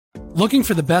Looking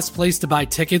for the best place to buy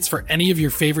tickets for any of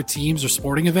your favorite teams or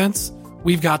sporting events?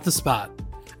 We've got the spot.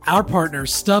 Our partner,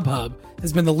 StubHub,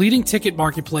 has been the leading ticket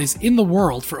marketplace in the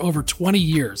world for over 20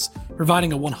 years,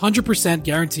 providing a 100%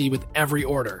 guarantee with every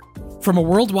order. From a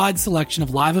worldwide selection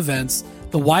of live events,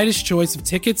 the widest choice of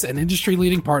tickets and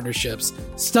industry-leading partnerships,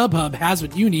 StubHub has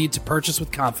what you need to purchase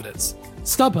with confidence.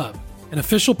 StubHub, an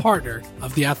official partner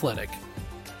of The Athletic.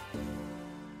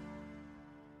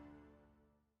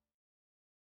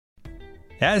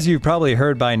 As you've probably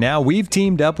heard by now, we've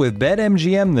teamed up with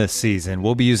BetMGM this season.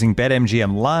 We'll be using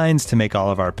BetMGM lines to make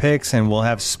all of our picks, and we'll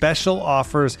have special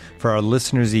offers for our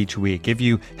listeners each week. If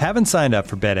you haven't signed up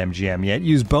for BetMGM yet,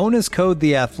 use bonus code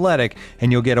THEATHLETIC,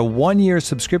 and you'll get a 1-year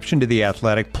subscription to The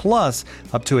Athletic, plus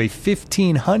up to a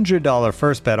 $1,500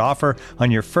 first bet offer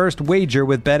on your first wager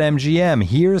with BetMGM.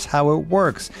 Here's how it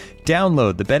works.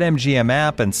 Download the BetMGM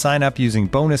app and sign up using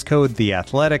bonus code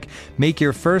THEATHLETIC. Make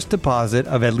your first deposit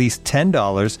of at least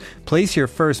 $10, place your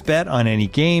first bet on any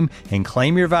game, and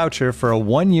claim your voucher for a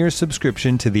 1-year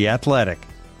subscription to The Athletic.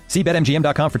 See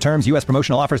BetMGM.com for terms. U.S.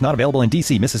 promotional offers not available in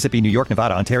D.C., Mississippi, New York,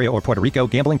 Nevada, Ontario, or Puerto Rico.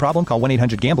 Gambling problem? Call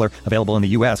 1-800-GAMBLER. Available in the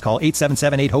U.S. Call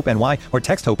 877-8-HOPE-NY or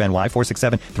text HOPE-NY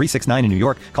 467-369 in New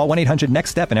York. Call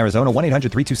 1-800-NEXT-STEP in Arizona.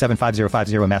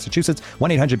 1-800-327-5050 in Massachusetts.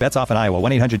 1-800-BETS-OFF in Iowa.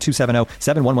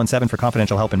 1-800-270-7117 for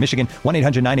confidential help in Michigan.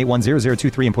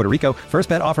 1-800-981-0023 in Puerto Rico. First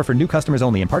bet offer for new customers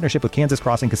only in partnership with Kansas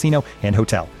Crossing Casino and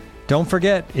Hotel. Don't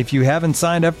forget, if you haven't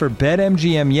signed up for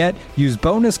BetMGM yet, use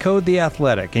bonus code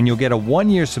THEATHLETIC, and you'll get a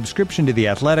 1-year subscription to The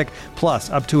Athletic, plus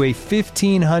up to a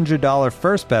 $1,500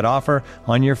 first bet offer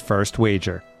on your first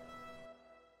wager.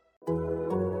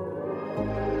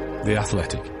 The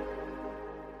Athletic.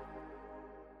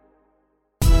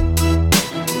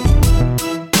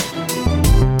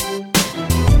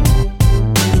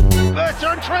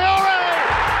 Bertrand Traore!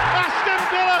 Aston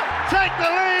Villa take the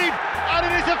lead, and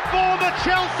it is a former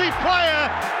Chelsea player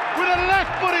with a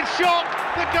left-footed shot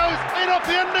that goes in off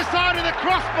the underside of the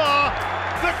crossbar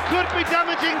that could be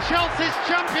damaging Chelsea's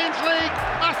Champions League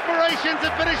aspirations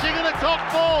of finishing in the top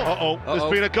four.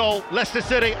 There's been a goal. Leicester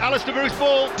City, Alistair Bruce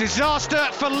ball. Disaster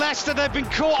for Leicester. They've been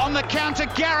caught on the counter.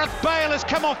 Gareth Bale has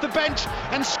come off the bench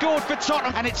and scored for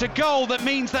Tottenham. And it's a goal that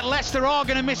means that Leicester are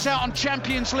going to miss out on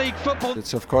Champions League football.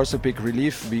 It's of course a big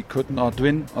relief. We could not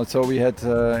win. Also we had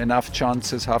enough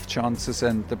chances, half chances,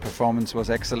 and the performance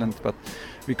was excellent. But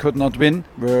we could not win.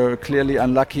 We're clearly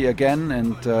unlucky again,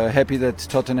 and happy that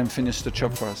Tottenham finished the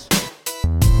job for us.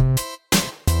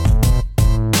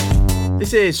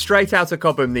 This is Straight Outta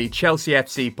Cobham, the Chelsea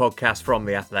FC podcast from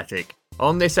The Athletic.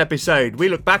 On this episode, we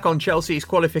look back on Chelsea's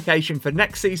qualification for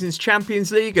next season's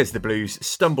Champions League as the Blues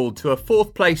stumbled to a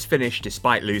 4th place finish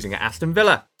despite losing at Aston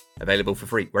Villa. Available for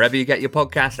free wherever you get your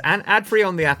podcast and ad-free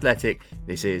on The Athletic.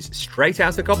 This is Straight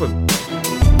Outta Cobham.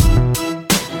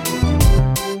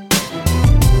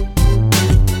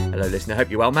 Hello listener, hope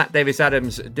you're well. Matt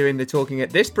Davis-Adams doing the talking at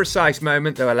this precise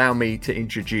moment, though allow me to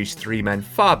introduce 3 men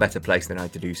far better placed than I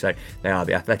to do so. They are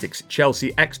The Athletic's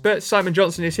Chelsea experts. Simon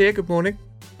Johnson is here, good morning.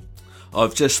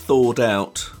 I've just thawed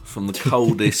out from the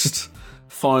coldest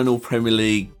final Premier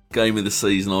League game of the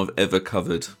season I've ever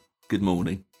covered. Good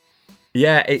morning.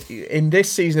 Yeah, in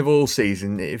this season of all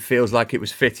season, it feels like it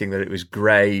was fitting that it was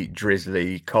grey,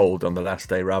 drizzly, cold on the last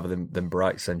day rather than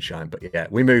bright sunshine. But yeah,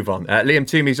 we move on. Liam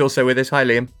Toomey's also with us. Hi,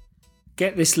 Liam.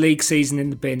 Get this league season in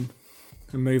the bin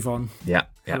and move on. Yeah.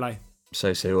 Hello.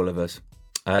 So say all of us.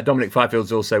 Dominic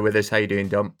Fifield's also with us. How you doing,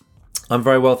 Dom? I'm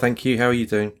very well, thank you. How are you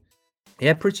doing?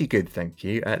 Yeah, pretty good, thank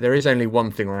you. There is only one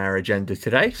thing on our agenda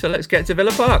today, so let's get to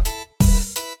Villa Park.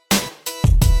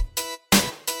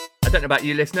 I don't know about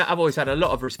you, listener. I've always had a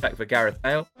lot of respect for Gareth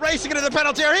Bale. Racing into the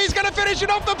penalty area, he's going to finish it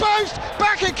off the post.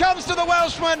 Back it comes to the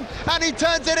Welshman, and he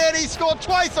turns it in. He scored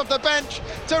twice off the bench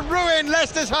to ruin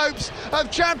Leicester's hopes of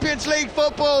Champions League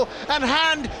football and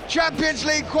hand Champions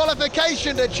League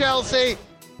qualification to Chelsea.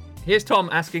 Here's Tom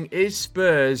asking, is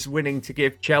Spurs winning to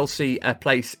give Chelsea a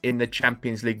place in the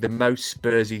Champions League the most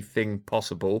Spursy thing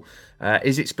possible?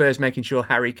 Is it Spurs making sure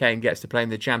Harry Kane gets to play in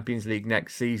the Champions League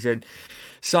next season?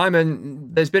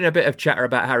 Simon, there's been a bit of chatter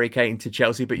about Harry Kane to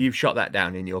Chelsea, but you've shot that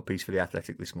down in your piece for The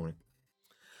Athletic this morning.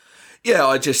 Yeah,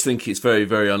 I just think it's very,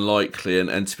 very unlikely.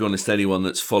 And to be honest, anyone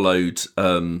that's followed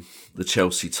the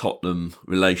Chelsea-Tottenham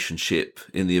relationship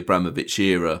in the Abramovich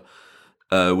era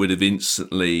would have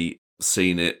instantly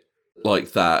seen it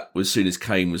like that. As soon as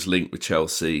Kane was linked with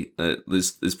Chelsea,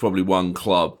 there's probably one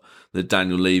club that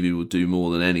Daniel Levy will do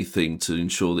more than anything to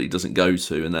ensure that he doesn't go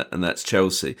to, and that's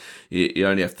Chelsea. You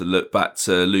only have to look back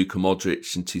to Luka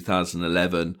Modric in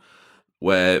 2011,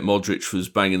 where Modric was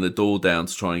banging the door down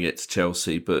to try and get to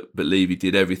Chelsea, but Levy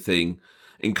did everything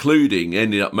including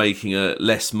ending up making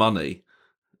less money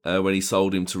when he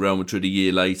sold him to Real Madrid a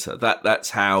year later.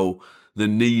 That's how the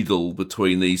needle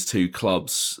between these two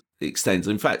clubs extends.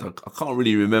 In fact, I can't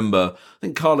really remember. I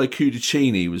think Carlo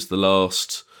Cudicini was the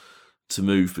last to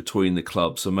move between the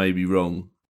clubs. I may be wrong.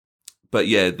 But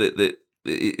yeah,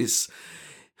 it's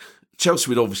Chelsea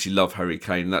would obviously love Harry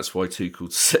Kane, and that's why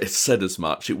Tuchel said as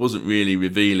much. It wasn't really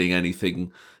revealing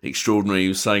anything extraordinary. He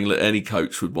was saying that any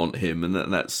coach would want him, and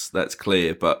that's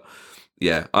clear. But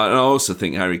yeah, I also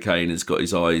think Harry Kane has got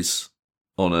his eyes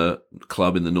on a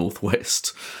club in the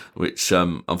Northwest, which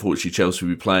unfortunately Chelsea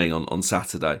will be playing on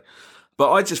Saturday.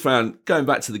 But I just found, going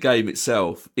back to the game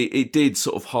itself, it did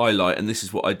sort of highlight, and this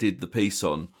is what I did the piece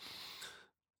on,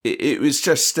 it was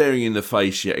just staring in the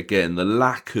face yet again, the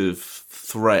lack of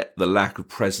threat, the lack of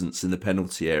presence in the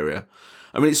penalty area.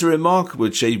 I mean, it's a remarkable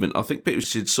achievement. I think people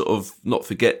should sort of not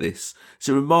forget this. It's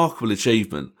a remarkable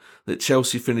achievement that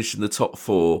Chelsea finished in the top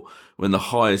 4 when the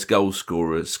highest goal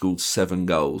scorer scored 7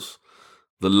 goals,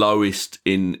 the lowest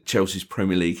in Chelsea's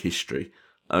Premier League history.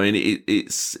 I mean,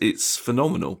 it's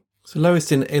phenomenal. It's the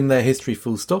lowest in their history,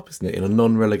 full stop, isn't it? In a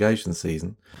non-relegation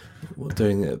season,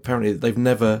 apparently they've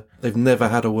never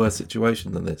had a worse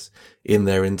situation than this in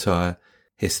their entire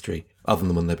history, other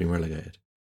than when they've been relegated.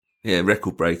 Yeah,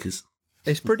 record breakers.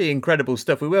 It's pretty incredible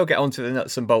stuff. We will get onto the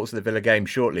nuts and bolts of the Villa game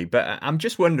shortly, but I'm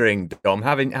just wondering, Dom,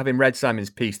 having read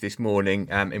Simon's piece this morning,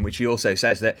 in which he also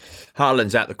says that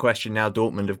Haaland's out the question now.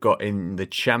 Dortmund have got in the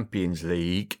Champions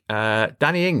League.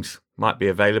 Danny Ings might be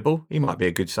available. He might be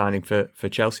a good signing for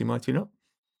Chelsea, might he not?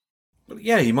 Well,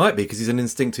 yeah, he might be, because he's an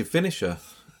instinctive finisher.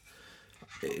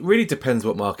 It really depends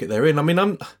what market they're in. I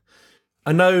mean,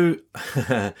 I know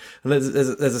there's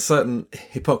a certain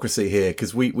hypocrisy here,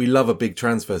 because we love a big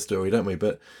transfer story, don't we?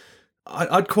 But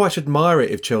I'd quite admire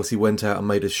it if Chelsea went out and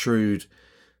made a shrewd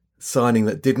signing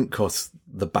that didn't cost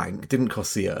the bank, didn't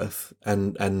cost the earth,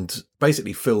 and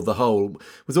basically filled the hole.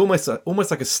 It was almost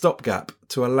like a stopgap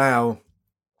to allow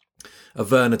a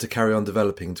Werner to carry on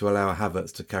developing, to allow a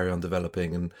Havertz to carry on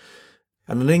developing,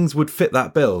 and Ings would fit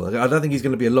that bill. I don't think he's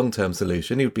going to be a long-term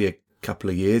solution. He would be a couple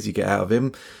of years you get out of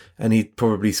him, and he'd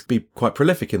probably be quite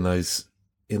prolific in those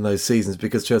seasons,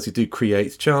 because Chelsea do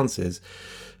create chances.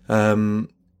 But I mean,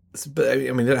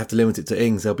 they don't have to limit it to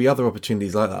Ings. There'll be other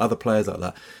opportunities like that, other players like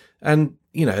that, and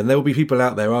and there will be people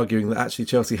out there arguing that actually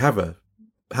Chelsea have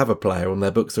a player on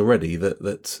their books already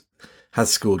that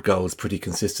has scored goals pretty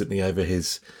consistently over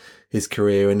his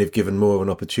career, and they've given more of an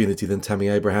opportunity than Tammy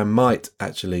Abraham might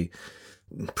actually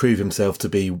prove himself to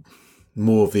be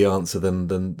more of the answer than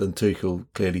Tuchel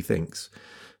clearly thinks.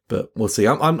 But we'll see.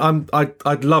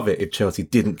 I'd love it if Chelsea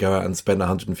didn't go out and spend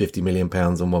 £150 million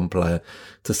on one player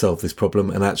to solve this problem,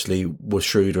 and actually were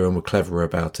shrewder and were cleverer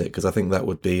about it, because I think that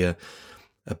would be a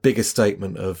bigger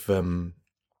statement of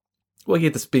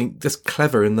just being just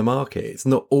clever in the market. It's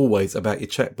not always about your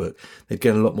checkbook. They'd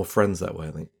get a lot more friends that way,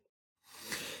 I think.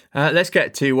 Let's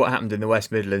get to what happened in the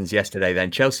West Midlands yesterday then.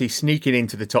 Chelsea sneaking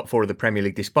into the top 4 of the Premier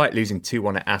League despite losing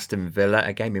 2-1 at Aston Villa,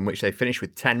 a game in which they finished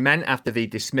with 10 men after the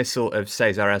dismissal of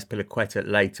Cesar Azpilicueta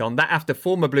late on. That after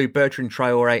former Blue Bertrand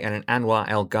Traore and an Anwar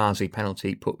El Ghazi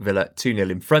penalty put Villa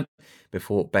 2-0 in front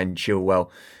before Ben Chilwell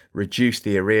reduced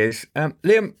the arrears.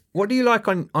 Liam, what do you like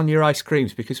on your ice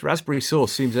creams? Because raspberry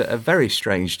sauce seems a very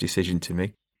strange decision to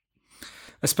me.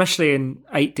 Especially in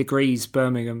 8 degrees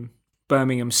Birmingham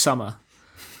summer.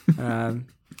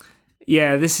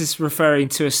 This is referring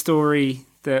to a story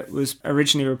that was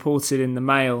originally reported in the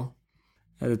Mail,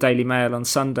 the Daily Mail on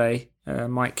Sunday,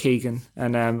 Mike Keegan,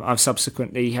 and I've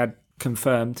subsequently had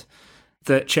confirmed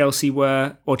that Chelsea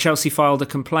filed a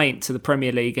complaint to the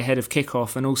Premier League ahead of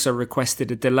kickoff and also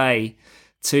requested a delay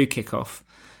to kickoff,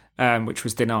 which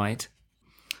was denied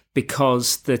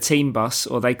because the team bus,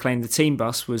 or they claimed the team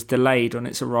bus, was delayed on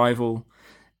its arrival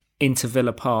into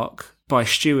Villa Park by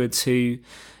stewards who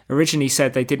originally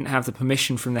said they didn't have the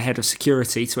permission from the head of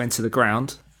security to enter the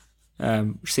ground,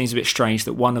 which seems a bit strange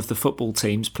that one of the football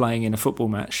teams playing in a football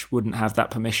match wouldn't have that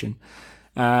permission,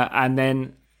 and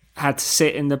then had to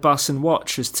sit in the bus and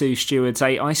watch as 2 stewards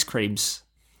ate ice creams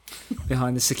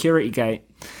behind the security gate,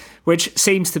 which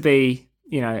seems to be,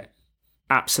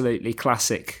 absolutely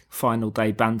classic final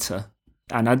day banter.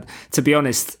 And to be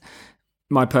honest,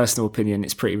 my personal opinion,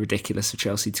 it's pretty ridiculous for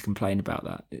Chelsea to complain about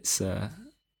that. It's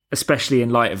especially in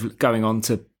light of going on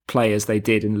to play as they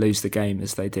did and lose the game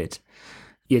as they did.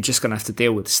 You're just going to have to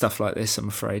deal with stuff like this, I'm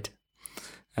afraid.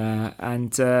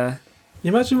 You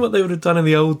imagine what they would have done in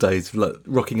the old days, like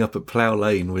rocking up at Plough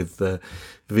Lane with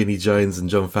Vinnie Jones and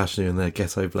John Fashanu and their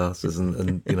ghetto blasters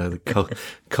and you know, the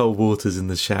cold waters in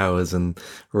the showers and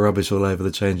rubbish all over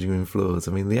the changing room floors.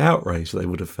 I mean, the outrage they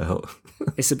would have felt.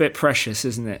 It's a bit precious,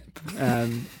 isn't it?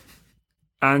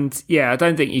 And yeah, I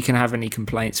don't think you can have any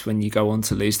complaints when you go on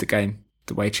to lose the game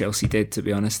the way Chelsea did, to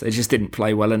be honest. They just didn't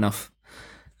play well enough.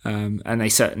 And they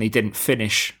certainly didn't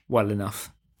finish well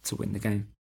enough to win the game.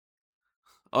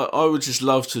 I would just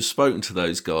love to have spoken to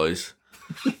those guys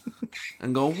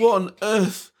and gone, what on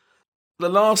earth? The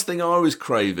last thing I was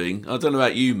craving, I don't know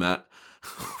about you, Matt,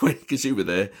 because you were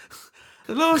there,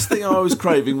 the last thing I was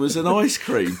craving was an ice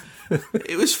cream.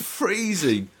 It was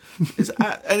freezing.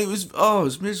 And it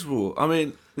was miserable. I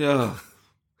mean, yeah.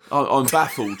 I'm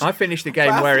baffled. I finished the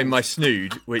game wearing my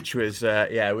snood, which was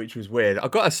weird.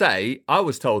 I've got to say, I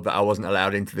was told that I wasn't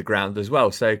allowed into the ground as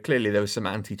well. So clearly there was some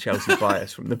anti-Chelsea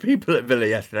bias from the people at Villa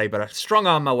yesterday, but I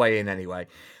strong-armed my way in anyway.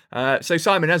 So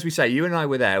Simon, as we say, you and I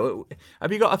were there.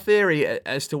 Have you got a theory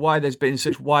as to why there's been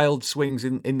such wild swings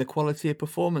in the quality of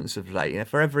performance of late? You know,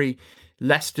 for every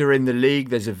Leicester in the league,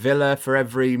 there's a Villa. For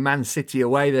every Man City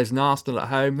away, there's an Arsenal at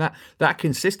home. That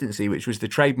consistency, which was the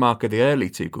trademark of the early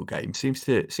Tuchel game, seems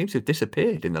to have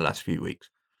disappeared in the last few weeks.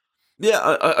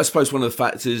 Yeah, I suppose one of the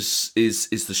factors is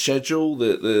the schedule.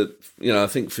 I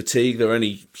think fatigue. They're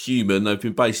only human. They've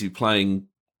been basically playing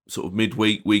sort of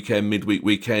midweek,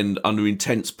 weekend under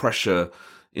intense pressure.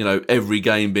 You know, every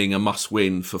game being a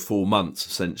must-win for 4 months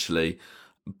essentially.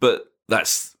 But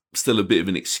that's still a bit of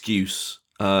an excuse.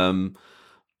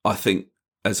 I think,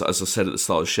 as I said at the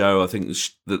start of the show, I think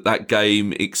that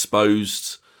game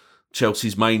exposed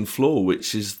Chelsea's main flaw,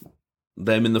 which is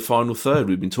them in the final third.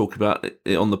 We've been talking about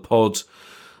it on the pod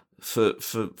for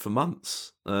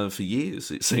months, for years,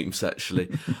 it seems,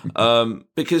 actually.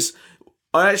 Because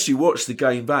I actually watched the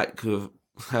game back,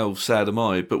 how sad am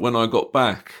I, but when I got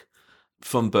back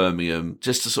from Birmingham,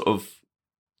 just to sort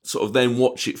of then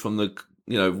watch it from the,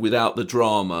 you know, without the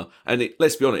drama. And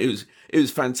let's be honest, it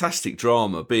was fantastic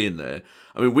drama being there.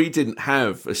 I mean, we didn't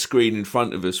have a screen in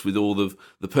front of us with all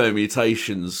the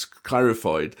permutations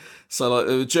clarified. So, like,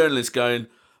 there were journalists going,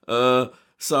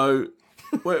 so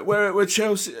where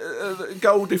Chelsea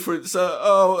goal difference?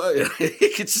 You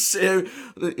could see,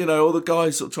 you know, all the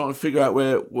guys sort of trying to figure out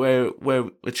where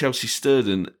Chelsea stood,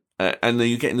 and then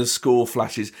you're getting the score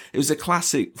flashes. It was a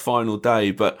classic final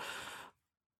day, but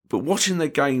watching the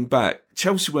game back,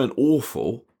 Chelsea weren't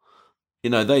awful. You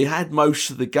know, they had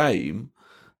most of the game.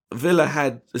 Villa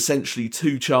had essentially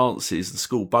 2 chances and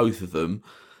scored both of them.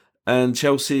 And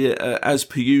Chelsea, as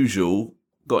per usual,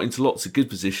 got into lots of good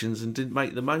positions and didn't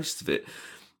make the most of it.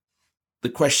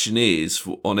 The question is,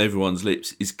 on everyone's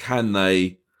lips, is can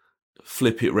they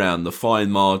flip it round? The fine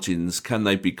margins, can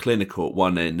they be clinical at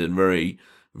one end and very,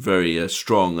 very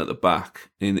strong at the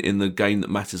back in the game that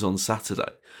matters on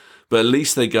Saturday? But at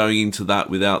least they're going into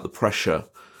that without the pressure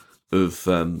of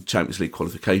Champions League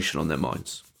qualification on their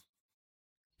minds.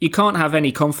 You can't have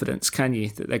any confidence, can you,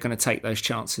 that they're going to take those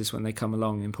chances when they come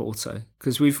along in Porto?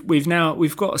 Because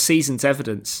we've got a season's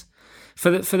evidence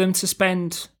for them to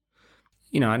spend.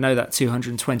 You know, I know that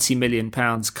 £220 million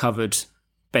covered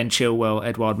Ben Chilwell,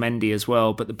 Edouard Mendy as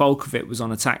well, but the bulk of it was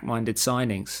on attack-minded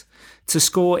signings. To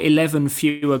score 11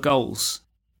 fewer goals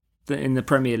in the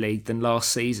Premier League than last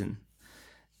season.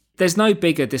 There's no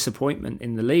bigger disappointment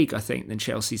in the league, I think, than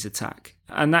Chelsea's attack.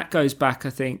 And that goes back, I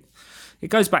think, it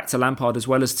goes back to Lampard as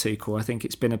well as Tuchel. I think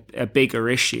it's been a bigger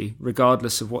issue,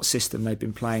 regardless of what system they've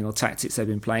been playing or tactics they've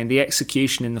been playing. The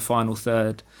execution in the final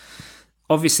third.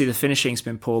 Obviously, the finishing's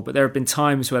been poor, but there have been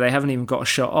times where they haven't even got a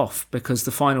shot off because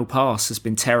the final pass has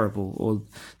been terrible or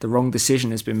the wrong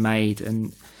decision has been made.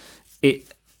 And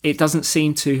it doesn't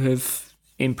seem to have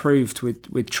improved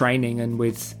with training and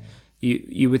with...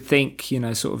 You would think, you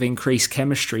know, sort of increased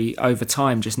chemistry over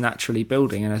time, just naturally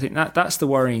building. And I think that's the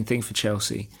worrying thing for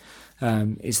Chelsea,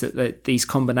 is that these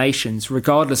combinations,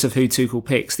 regardless of who Tuchel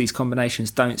picks, these combinations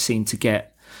don't seem to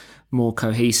get more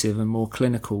cohesive and more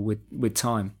clinical with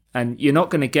time. And you're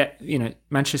not going to get, you know,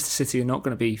 Manchester City are not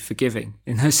going to be forgiving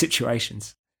in those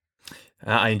situations.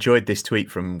 I enjoyed this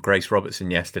tweet from Grace Robertson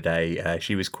yesterday.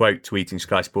 She was quote tweeting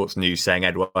Sky Sports News saying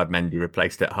Edouard Mendy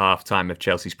replaced at half-time of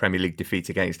Chelsea's Premier League defeat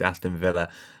against Aston Villa.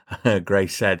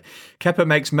 Grace said, Kepa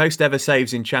makes most ever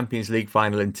saves in Champions League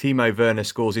final and Timo Werner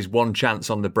scores his one chance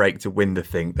on the break to win the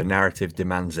thing. The narrative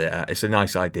demands it. It's a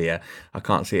nice idea. I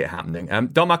can't see it happening.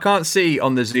 Dom, I can't see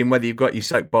on the Zoom whether you've got your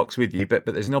soapbox with you, but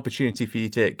there's an opportunity for you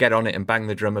to get on it and bang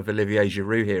the drum of Olivier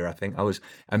Giroud here, I think. I was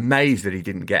amazed that he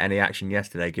didn't get any action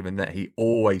yesterday, given that he Chelsea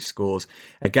always scores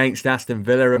against Aston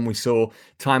Villa, and we saw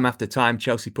time after time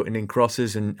Chelsea putting in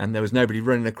crosses and there was nobody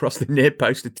running across the near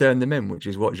post to turn them in, which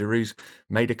is what Giroud's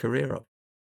made a career of.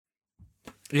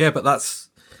 Yeah, but that's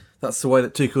the way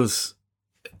that Tuchel's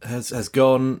has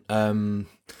gone.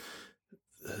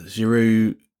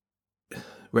 Giroud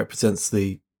represents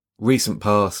the recent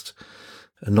past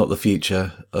and not the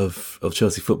future of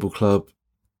Chelsea Football Club.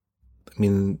 I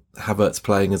mean, Havertz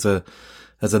playing as a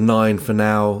 9 for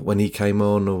now when he came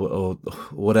on, or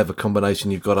whatever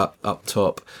combination you've got up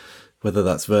top, whether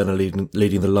that's Werner leading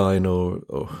the line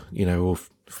or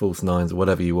false nines or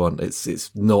whatever you want.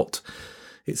 It's not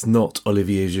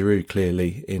Olivier Giroud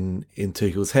clearly in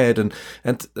Tuchel's head,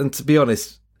 and to be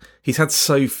honest, he's had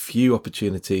so few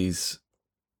opportunities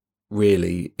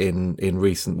really in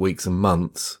recent weeks and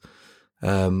months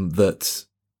that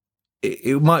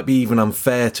it might be even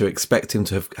unfair to expect him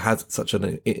to have had such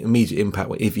an immediate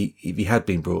impact if he had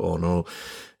been brought on, or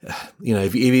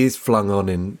if he is flung on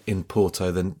in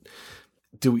Porto, then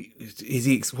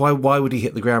why would he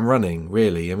hit the ground running?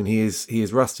 Really, I mean, he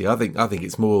is rusty. I think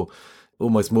it's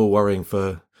almost more worrying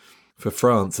for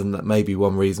France, and that may be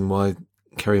one reason why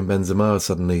Karim Benzema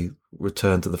suddenly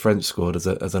returned to the French squad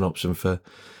as an option for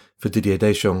Didier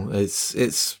Deschamps.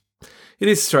 It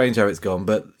is strange how it's gone,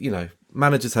 but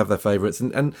managers have their favourites,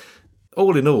 and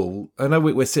all in all, I know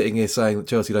we're sitting here saying that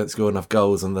Chelsea don't score enough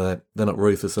goals and they're not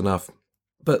ruthless enough,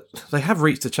 but they have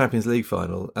reached a Champions League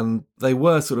final, and they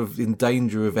were sort of in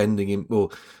danger of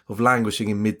of languishing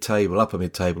in upper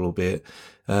mid-table, albeit,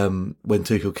 when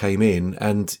Tuchel came in,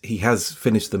 and he has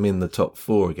finished them in the top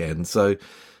 4 again. So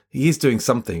he is doing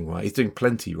something right. He's doing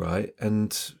plenty right,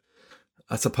 and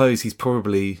I suppose he's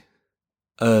probably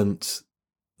earned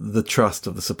the trust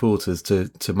of the supporters to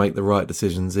make the right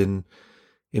decisions in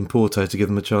Porto to give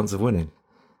them a chance of winning.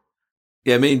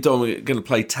 Yeah, me and Dom are going to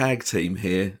play tag team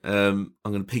here. I'm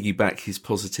going to piggyback his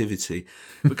positivity,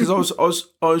 because I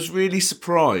was really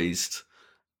surprised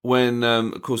when,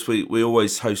 of course, we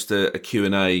always host a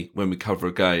Q&A when we cover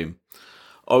a game.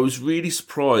 I was really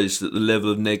surprised at the level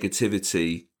of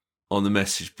negativity on the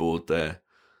message board there.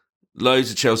 Loads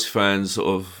of Chelsea fans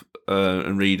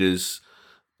and readers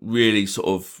really sort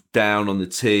of down on the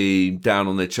team, down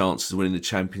on their chances of winning the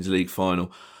Champions League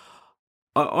final.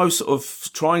 I was sort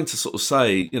of trying to sort of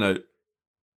say,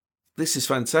 this is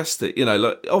fantastic.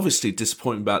 Obviously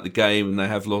disappointed about the game, and they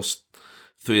have lost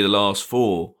 3 of the last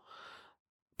 4.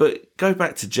 But go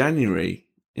back to January,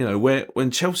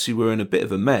 when Chelsea were in a bit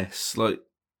of a mess. Like,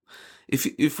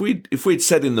 if we'd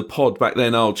said in the pod back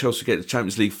then, Chelsea get the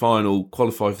Champions League final,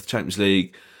 qualify for the Champions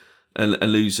League, and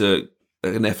lose an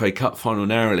FA Cup final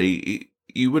narrowly,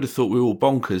 you would have thought we were all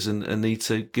bonkers and need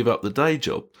to give up the day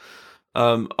job.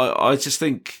 I just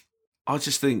think,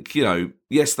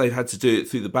 yes, they've had to do it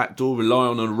through the back door, rely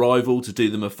on a rival to do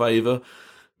them a favour.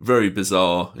 Very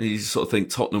bizarre. You sort of think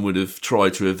Tottenham would have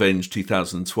tried to avenge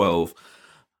 2012.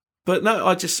 But no,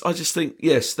 I just think,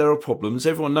 yes, there are problems.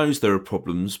 Everyone knows there are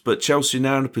problems. But Chelsea are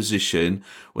now in a position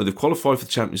where they've qualified for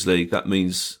the Champions League. That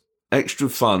means extra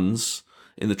funds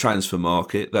in the transfer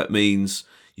market. That means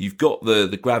you've got the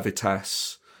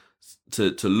gravitas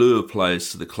to lure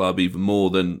players to the club even more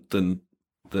than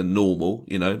normal.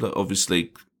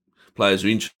 Obviously players are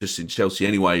interested in Chelsea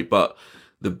anyway, but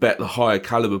the higher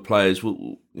caliber players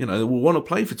will want to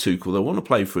play for Tuchel. They'll want to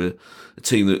play for a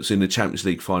team that's in the Champions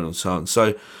League final and so on.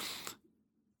 So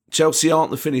Chelsea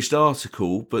aren't the finished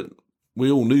article, but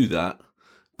we all knew that.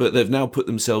 But they've now put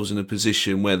themselves in a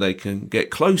position where they can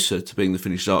get closer to being the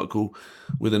finished article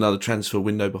with another transfer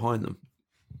window behind them.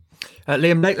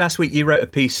 Liam, late last week you wrote a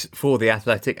piece for The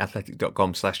Athletic,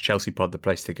 athletic.com/ChelseaPod, the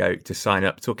place to go to sign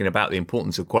up, talking about the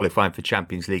importance of qualifying for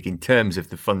Champions League in terms of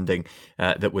the funding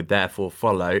that would therefore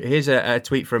follow. Here's a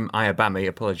tweet from Ayabami,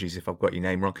 apologies if I've got your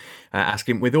name wrong,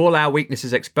 asking, with all our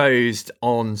weaknesses exposed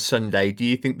on Sunday, do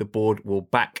you think the board will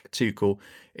back Tuchel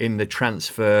in the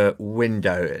transfer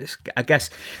window? I guess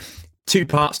 2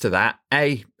 parts to that.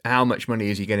 A, how much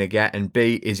money is he going to get? And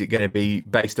B, is it going to be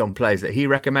based on players that he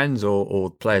recommends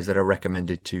or players that are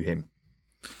recommended to him?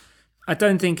 I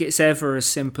don't think it's ever as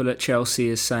simple at Chelsea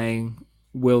as saying,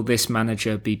 will this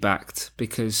manager be backed?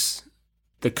 Because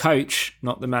the coach,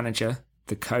 not the manager,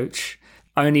 the coach,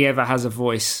 only ever has a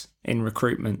voice in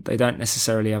recruitment. They don't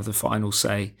necessarily have the final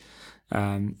say.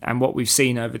 And what we've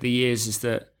seen over the years is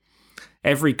that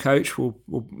every coach will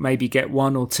maybe get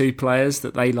 1 or 2 players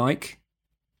that they like,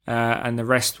 and the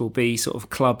rest will be sort of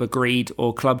club agreed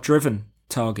or club driven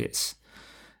targets.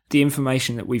 The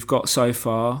information that we've got so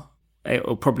far, it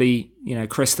will probably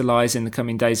crystallise in the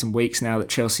coming days and weeks now that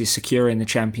Chelsea is secure in the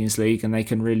Champions League and they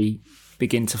can really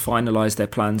begin to finalise their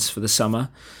plans for the summer.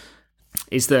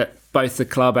 is that both the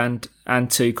club and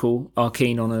Tuchel are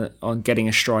keen on getting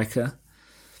a striker,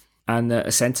 and that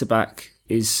a centre-back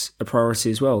is a priority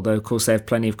as well, though of course they have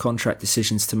plenty of contract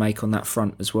decisions to make on that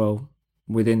front as well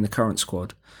within the current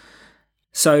squad.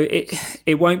 So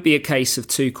it won't be a case of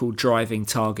Tuchel driving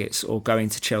targets or going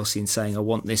to Chelsea and saying, I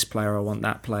want this player, I want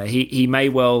that player. He may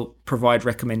well provide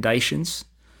recommendations,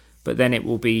 but then it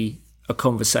will be a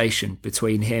conversation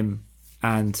between him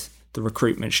and the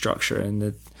recruitment structure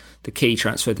and the key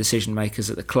transfer decision makers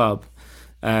at the club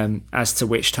as to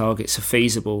which targets are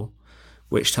feasible,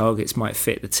 which targets might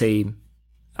fit the team.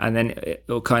 And then it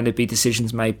will kind of be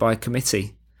decisions made by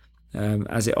committee,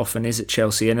 as it often is at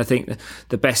Chelsea. And I think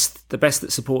the best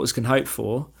that supporters can hope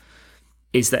for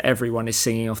is that everyone is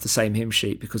singing off the same hymn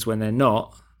sheet, because when they're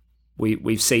not,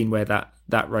 we've seen where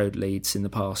that road leads in the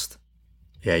past.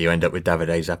 Yeah, you end up with Davide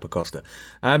Zappacosta.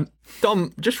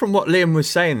 Dom, just from what Liam was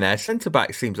saying there,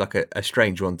 centre-back seems like a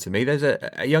strange one to me. There's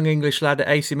a young English lad at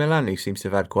AC Milan who seems to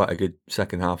have had quite a good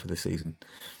second half of the season.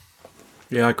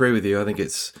 Yeah, I agree with you. I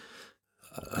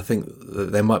think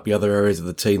that there might be other areas of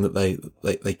the team that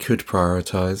they could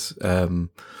prioritise.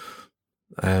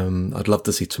 I'd love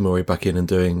to see Tomori back in and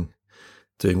doing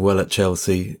well at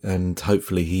Chelsea, and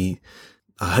hopefully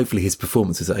his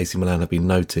performances at AC Milan have been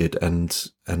noted, and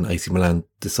AC Milan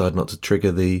decide not to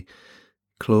trigger the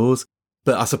clause.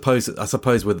 But I suppose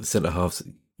with the centre halves,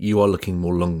 you are looking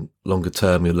more longer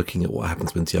term. You're looking at what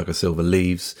happens when Thiago Silva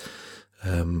leaves.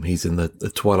 He's in the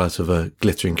twilight of a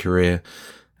glittering career.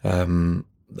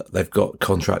 They've got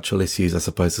contractual issues, I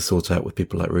suppose, to sort out with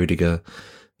people like Rudiger.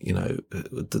 You know,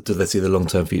 do they see the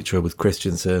long-term future with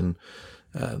Christensen?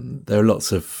 There are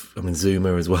lots of,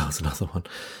 Zuma as well is another one.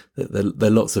 There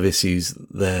are lots of issues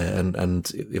there,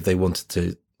 and if they wanted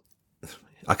to,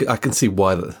 I can see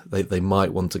why they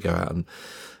might want to go out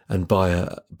and buy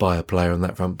a player on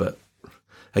that front. But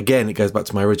again, it goes back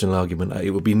to my original argument.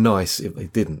 It would be nice if they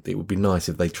didn't. It would be nice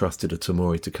if they trusted a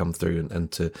Tomori to come through and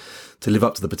to live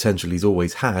up to the potential he's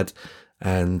always had,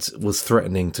 and was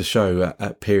threatening to show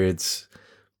at periods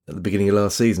at the beginning of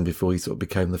last season before he sort of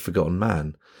became the forgotten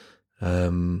man.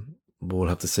 We'll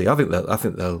have to see. I think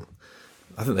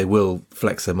they will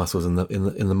flex their muscles in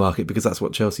the market, because that's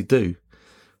what Chelsea do.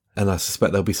 And I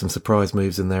suspect there'll be some surprise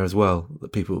moves in there as well,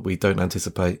 that people we don't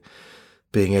anticipate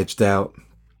being edged out.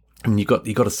 I mean, you got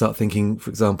to start thinking, for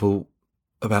example,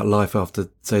 about life after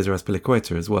Cesar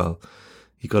Azpilicueta as well.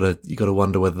 You got to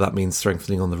wonder whether that means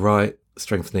strengthening on the right,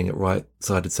 strengthening at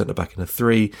right-sided centre-back in a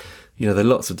 3. You know, there are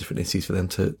lots of different issues for them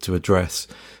to address,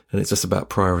 and it's just about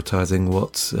prioritising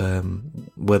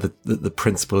where the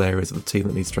principal areas of the team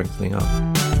that need strengthening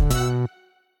are.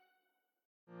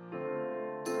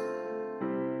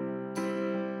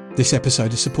 This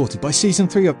episode is supported by Season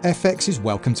 3 of FX's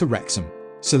Welcome to Wrexham.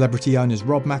 Celebrity owners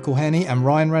Rob McElhenney and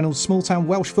Ryan Reynolds' small-town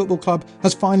Welsh football club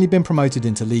has finally been promoted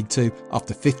into League 2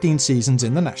 after 15 seasons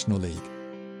in the National League.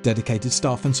 Dedicated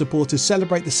staff and supporters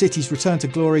celebrate the city's return to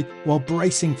glory while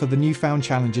bracing for the newfound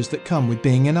challenges that come with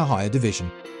being in a higher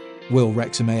division. Will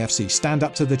Wrexham AFC stand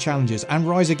up to the challenges and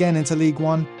rise again into League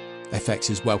 1?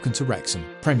 FX's Welcome to Wrexham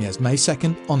premieres May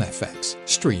 2nd on FX.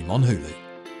 Stream on Hulu.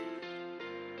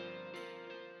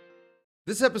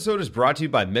 This episode is brought to you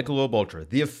by Michelob Ultra,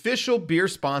 the official beer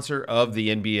sponsor of the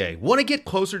NBA. Want to get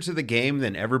closer to the game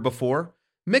than ever before?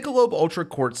 Michelob Ultra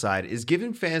Courtside is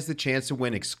giving fans the chance to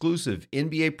win exclusive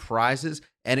NBA prizes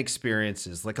and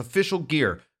experiences like official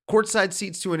gear, courtside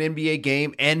seats to an NBA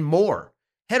game, and more.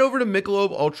 Head over to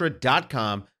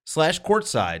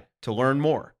MichelobUltra.com/courtside to learn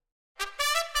more.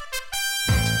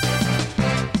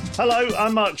 Hello,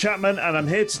 I'm Mark Chapman, and I'm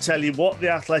here to tell you what The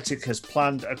Athletic has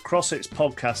planned across its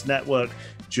podcast network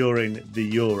during the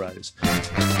Euros.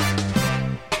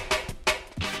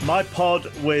 My pod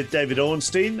with David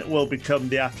Ornstein will become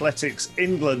The Athletic's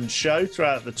England show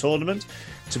throughout the tournament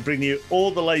to bring you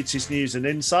all the latest news and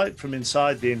insight from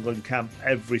inside the England camp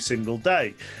every single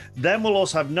day. Then we'll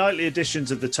also have nightly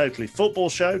editions of the Totally Football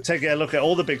show, taking a look at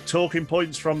all the big talking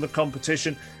points from the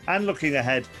competition and looking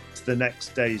ahead to the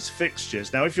next day's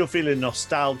fixtures. Now, if you're feeling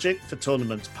nostalgic for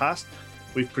tournaments past,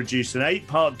 we've produced an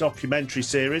 8-part documentary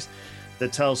series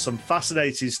that tells some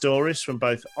fascinating stories from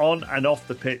both on and off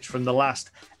the pitch from the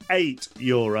last 8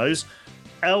 Euros.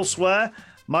 Elsewhere,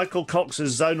 Michael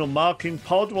Cox's Zonal Marking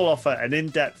Pod will offer an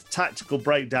in-depth tactical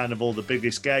breakdown of all the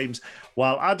biggest games,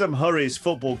 while Adam Hurrey's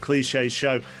Football Cliché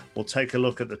Show will take a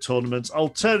look at the tournament's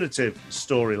alternative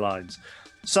storylines.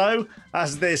 So,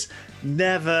 as this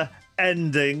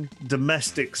never-ending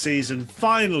domestic season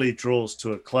finally draws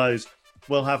to a close,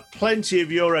 we'll have plenty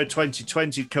of Euro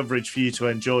 2020 coverage for you to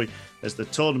enjoy as the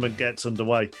tournament gets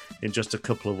underway in just a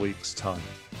couple of weeks' time.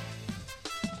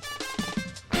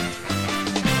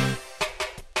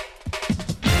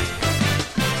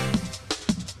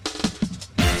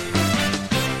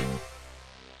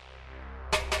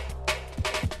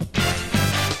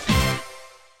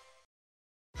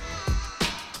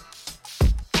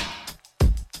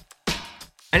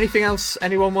 Anything else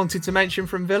anyone wanted to mention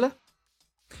from Villa?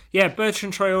 Yeah,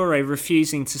 Bertrand Traore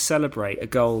refusing to celebrate a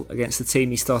goal against the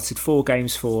team he started 4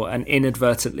 games for and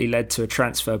inadvertently led to a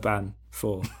transfer ban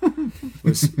for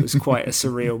was quite a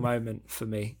surreal moment for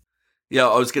me. Yeah,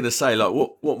 I was going to say, like,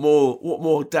 what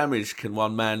more damage can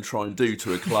one man try and do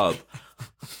to a club?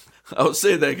 I was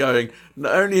sitting there going,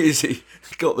 not only has he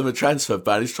got them a transfer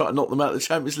ban, he's trying to knock them out of the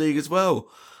Champions League as well.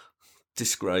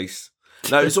 Disgrace.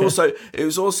 No, it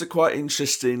was also quite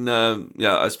interesting.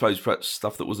 I suppose perhaps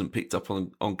stuff that wasn't picked up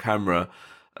on camera.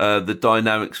 The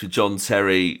dynamics with John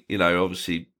Terry,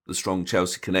 obviously the strong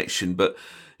Chelsea connection, but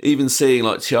even seeing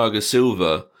like Thiago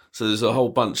Silva. So there's a whole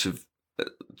bunch of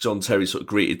John Terry sort of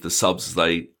greeted the subs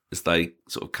as they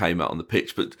sort of came out on the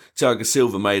pitch, but Thiago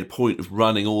Silva made a point of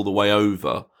running all the way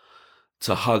over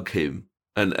to hug him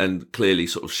and clearly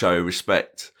sort of show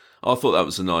respect. I thought that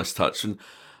was a nice touch, and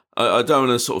I don't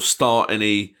want to sort of start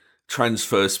any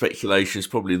transfer speculation. It's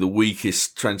probably the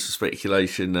weakest transfer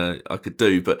speculation I could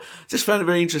do, but just found it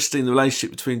very interesting, the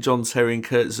relationship between John Terry and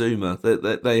Kurt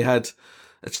Zouma. They had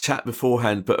a chat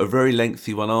beforehand, but a very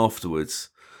lengthy one afterwards.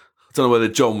 I don't know whether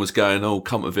John was going, "Oh,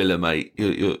 come to Villa, mate.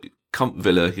 Come to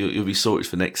Villa. You'll be sorted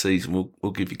for next season.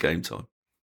 We'll give you game time."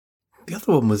 The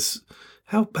other one was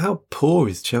how poor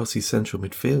is Chelsea's central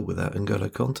midfield without N'Golo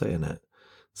Kanté in it?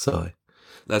 So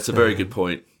that's a very good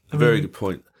point. Good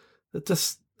point. I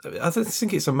just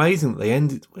think it's amazing that they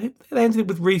ended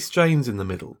with Reece James in the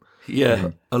middle.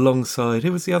 Yeah. Alongside,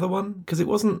 who was the other one? Because it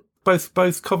wasn't both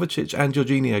Kovacic and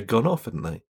Jorginho had gone off, hadn't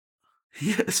they?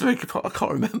 Yeah, it's a very good point. I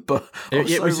can't remember.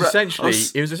 It was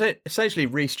essentially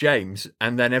Reece James,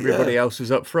 and then everybody else was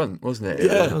up front, wasn't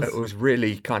it? Yeah, it was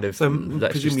really kind of. So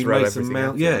let's just presumably throw Mason everything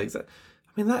Mount. out. Yeah, exactly.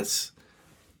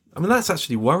 I mean that's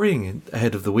actually worrying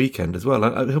ahead of the weekend as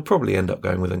well. He'll probably end up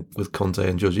going with Conte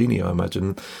and Jorginho, I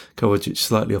imagine. Kovacic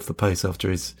slightly off the pace after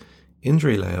his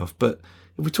injury layoff. But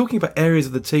if we're talking about areas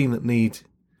of the team that need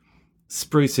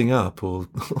sprucing up or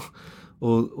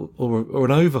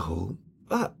an overhaul,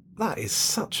 that is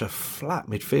such a flat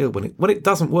midfield when it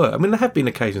doesn't work. I mean, there have been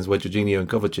occasions where Jorginho and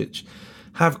Kovacic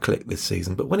have clicked this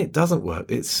season, but when it doesn't work,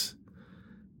 it's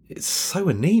so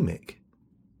anemic.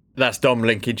 That's Dom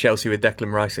linking Chelsea with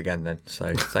Declan Rice again then.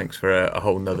 So thanks for a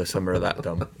whole nother summer of that,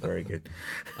 Dom. Very good.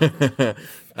 We're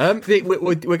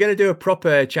going to do a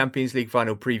proper Champions League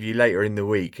final preview later in the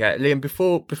week. Liam,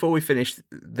 before we finish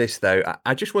this though,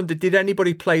 I just wondered, did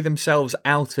anybody play themselves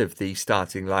out of the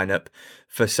starting lineup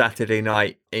for Saturday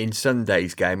night in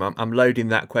Sunday's game? I'm loading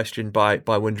that question by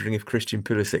wondering if Christian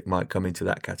Pulisic might come into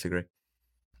that category.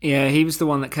 Yeah, he was the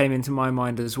one that came into my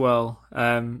mind as well.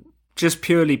 Just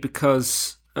purely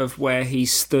because of where he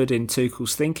stood in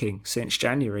Tuchel's thinking since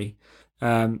January.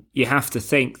 You have to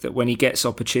think that when he gets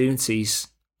opportunities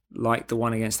like the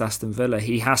one against Aston Villa,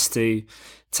 he has to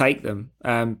take them,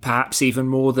 perhaps even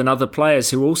more than other players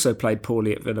who also played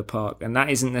poorly at Villa Park. And that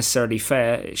isn't necessarily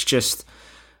fair. It's just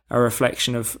a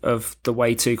reflection of the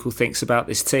way Tuchel thinks about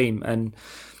this team. And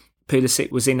Pulisic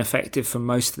was ineffective for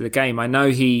most of the game. I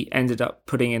know he ended up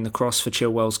putting in the cross for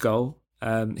Chilwell's goal.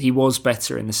 He was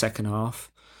better in the second half.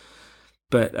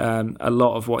 But a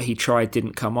lot of what he tried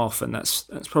didn't come off, and that's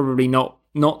probably not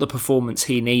the performance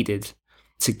he needed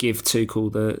to give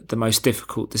Tuchel the most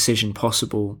difficult decision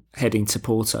possible heading to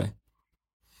Porto.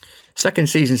 Second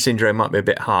season syndrome might be a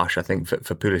bit harsh, I think,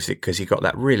 for Pulisic, because he got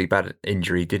that really bad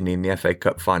injury, didn't he, in the FA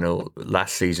Cup final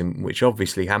last season, which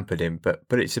obviously hampered him. But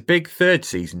it's a big third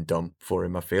season, Dom, for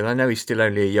him, I feel. I know he's still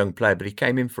only a young player, but he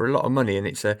came in for a lot of money, and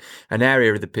it's an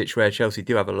area of the pitch where Chelsea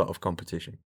do have a lot of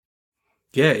competition.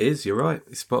 Yeah, it is. You're right.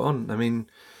 It's spot on. I mean,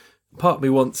 part of me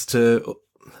wants to,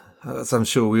 as I'm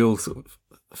sure we all sort of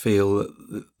feel,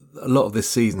 that a lot of this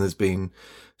season has been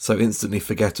so instantly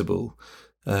forgettable,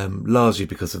 largely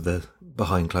because of the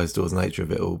behind closed doors nature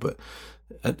of it all. But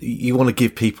you want to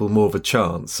give people more of a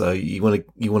chance, so you want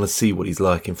to see what he's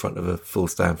like in front of a full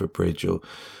Stamford Bridge, or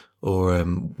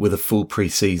with a full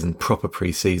proper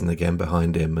pre-season again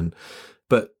behind him.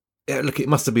 But look, it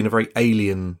must have been a very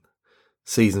alien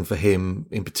season for him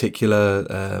in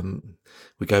particular.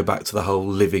 We go back to the whole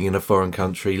living in a foreign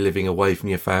country, living away from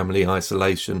your family,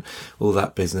 isolation, all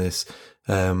that business.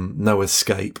 No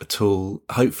escape at all.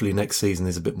 Hopefully next season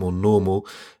is a bit more normal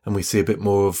and we see a bit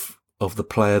more of the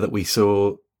player that we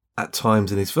saw at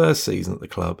times in his first season at the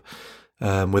club,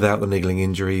 without the niggling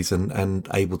injuries and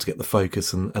able to get the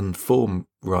focus and form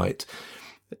right.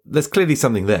 There's clearly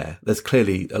something there. There's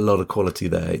clearly a lot of quality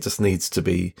there. It just needs to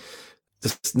be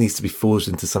forged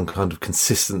into some kind of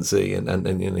consistency and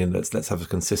let's have a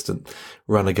consistent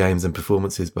run of games and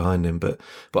performances behind him. But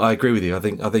I agree with you. I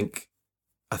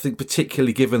think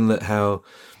particularly given that how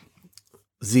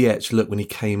Ziyech looked when he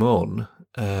came on,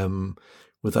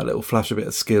 with that little flash, a bit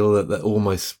of skill that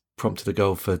almost prompted a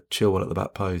goal for Chilwell at the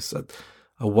back post.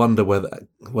 I wonder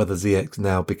whether Ziyech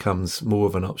now becomes more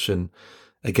of an option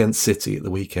against City at the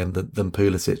weekend than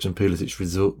Pulisic, and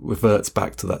Pulisic reverts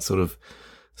back to that sort of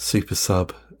super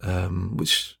sub,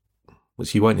 which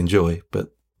you won't enjoy,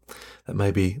 but that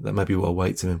may be what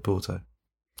awaits him in Porto.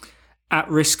 At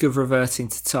risk of reverting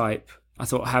to type, I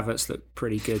thought Havertz looked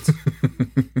pretty good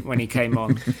when he came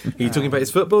on. Are you talking about his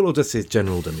football or just his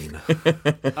general demeanour?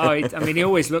 He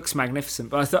always looks magnificent,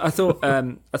 but I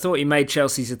thought he made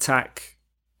Chelsea's attack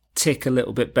tick a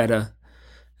little bit better,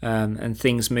 and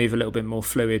things move a little bit more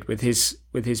fluid with his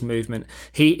movement.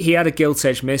 He had a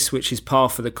gilt-edged miss, which is par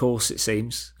for the course, it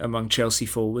seems, among Chelsea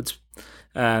forwards.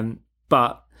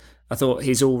 But I thought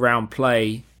his all-round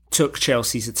play took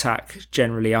Chelsea's attack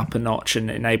generally up a notch and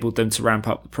enabled them to ramp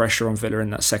up the pressure on Villa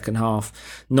in that second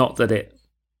half. Not that it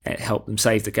helped them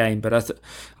save the game, but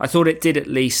I thought it did at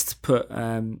least put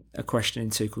a question in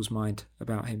Tuchel's mind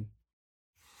about him.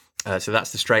 So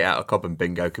that's the straight out of Cobham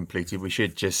bingo completed. We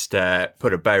should just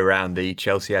put a bow around the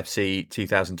Chelsea FC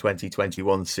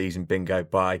 2020-21 season bingo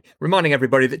by reminding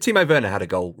everybody that Timo Werner had a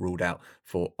goal ruled out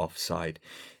for offside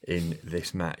in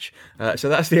this match. So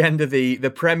that's the end of the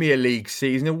Premier League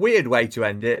season. A weird way to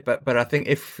end it, but I think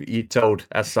if you told,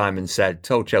 as Simon said,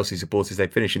 told Chelsea supporters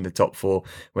they'd finish in the top four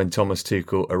when Thomas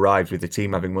Tuchel arrived, with the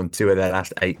team having won 2 of their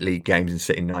last 8 league games and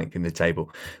sitting 9th in the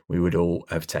table, we would all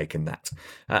have taken that.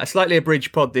 A slightly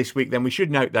abridged pod this week then. We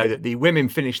should note though that the women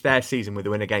finished their season with a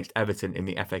win against Everton in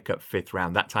the FA Cup 5th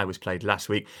round. That tie was played last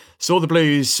week. Saw the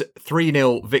Blues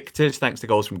 3-0 victors thanks to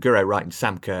goals from Guro Wright and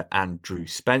Sam Kerr and Drew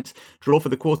Spence. Draw for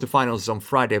the quarterfinals is on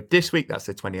Friday of this week, that's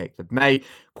the 28th of May.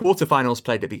 Quarterfinals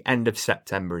played at the end of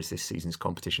September as this season's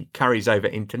competition carries over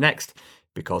into next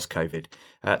because COVID.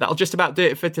 That'll just about do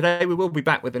it for today. We will be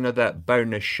back with another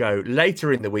bonus show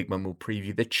later in the week when we'll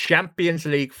preview the Champions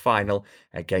League final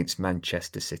against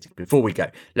Manchester City. Before we go,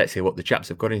 let's hear what the chaps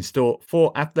have got in store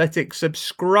for Athletic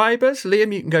subscribers.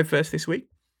 Liam, you can go first this week.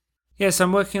 Yes,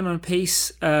 I'm working on a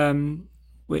piece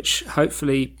which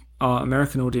hopefully our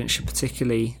American audience should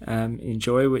particularly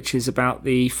enjoy, which is about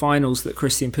the finals that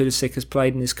Christian Pulisic has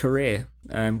played in his career,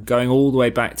 going all the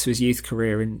way back to his youth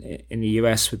career in the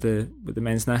US with the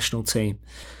men's national team.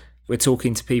 We're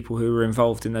talking to people who were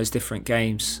involved in those different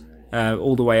games,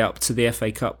 all the way up to the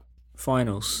FA Cup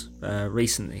finals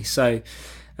recently. So,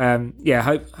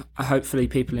 hopefully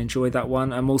people enjoy that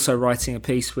one. I'm also writing a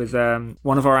piece with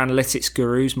one of our analytics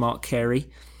gurus, Mark Carey,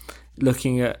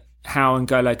 looking at how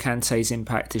N'Golo Kante's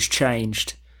impact has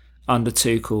changed under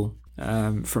Tuchel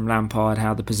from Lampard,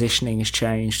 how the positioning has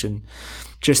changed, and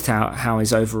just how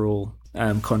his overall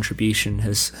contribution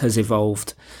has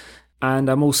evolved. And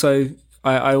I also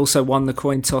won the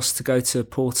coin toss to go to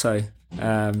Porto,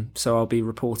 so I'll be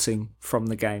reporting from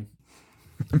the game.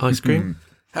 Ice cream?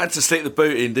 Had to stick the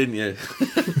boot in, didn't you?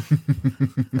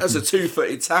 That was a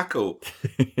 2-footed tackle.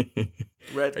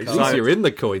 Red card. At least you're in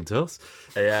the coin toss.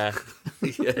 Yeah.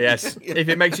 Yes. If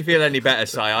it makes you feel any better,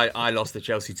 Si, I lost the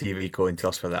Chelsea TV coin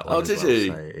toss for that one. Oh, did you?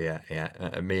 So,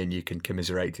 yeah. Me and you can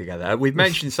commiserate together. We've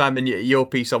mentioned, Simon, your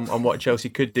piece on what Chelsea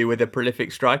could do with a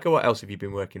prolific striker. What else have you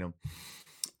been working on?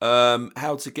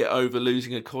 How to get over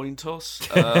losing a coin toss.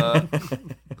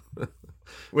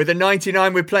 With a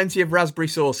 99 with plenty of raspberry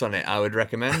sauce on it, I would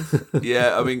recommend.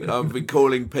 Yeah, I mean, I've been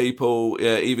calling people,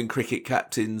 even cricket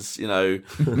captains, we are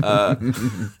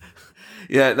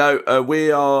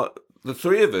the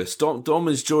three of us. Dom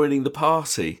is joining the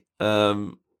party.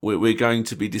 We're going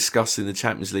to be discussing the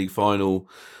Champions League final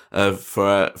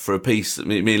for a piece that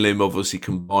me and Liam obviously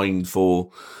combined for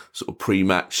sort of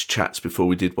pre-match chats before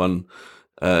we did one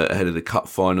ahead of the cup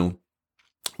final.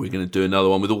 We're going to do another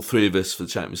one with all three of us for the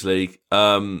Champions League.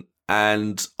 And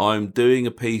I'm doing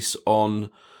a piece on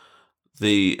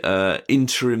the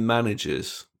interim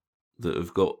managers that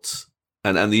have got,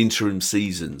 and the interim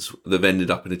seasons that have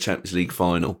ended up in a Champions League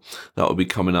final. That will be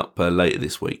coming up later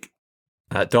this week.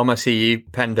 Dom, I see you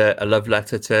penned a love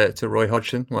letter to Roy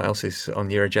Hodgson. What else is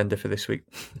on your agenda for this week?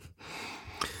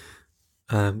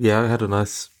 I had a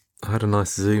nice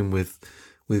Zoom with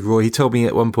Roy. He told me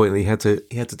at one point that he had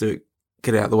to do it,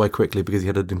 get it out of the way quickly because he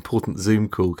had an important Zoom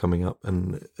call coming up,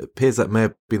 and it appears that may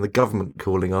have been the government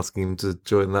calling, asking him to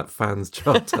join that fans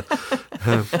charter.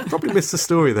 Probably missed the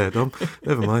story there, Dom.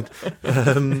 Never mind. What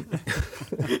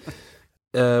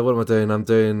am I doing? I'm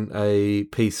doing a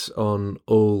piece on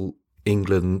all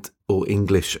England or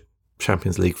English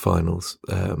Champions League finals.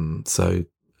 So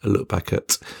a look back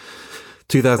at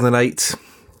 2008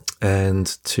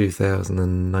 and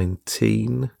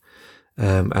 2019,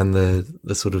 and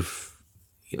the sort of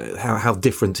how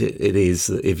different it is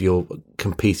if you're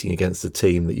competing against a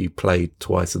team that you played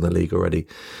twice in the league already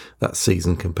that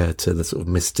season compared to the sort of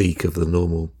mystique of the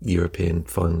normal European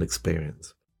final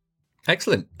experience.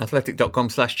 Excellent.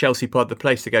 Athletic.com/ChelseaPod, the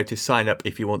place to go to sign up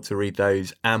if you want to read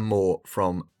those and more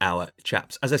from our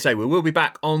chaps. As I say, we will be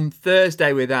back on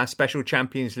Thursday with our special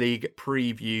Champions League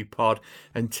preview pod.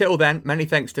 Until then, many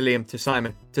thanks to Liam, to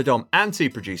Simon, to Dom, and to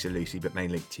producer Lucy, but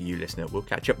mainly to you, listener. We'll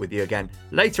catch up with you again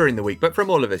later in the week. But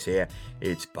from all of us here,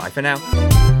 it's bye for now.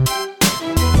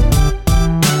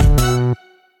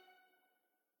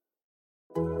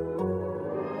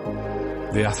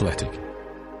 The Athletic.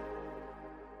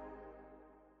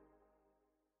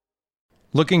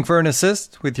 Looking for an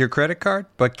assist with your credit card,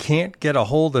 but can't get a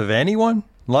hold of anyone?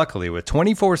 Luckily, with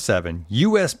 24/7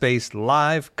 US-based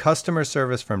live customer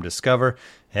service from Discover,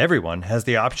 everyone has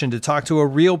the option to talk to a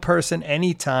real person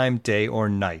anytime, day or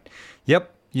night.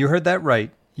 Yep, you heard that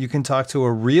right. You can talk to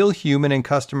a real human in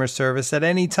customer service at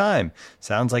any time.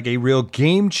 Sounds like a real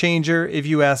game changer if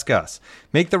you ask us.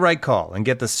 Make the right call and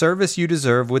get the service you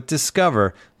deserve with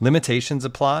Discover. Limitations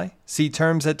apply. See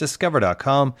terms at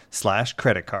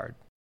discover.com/creditcard.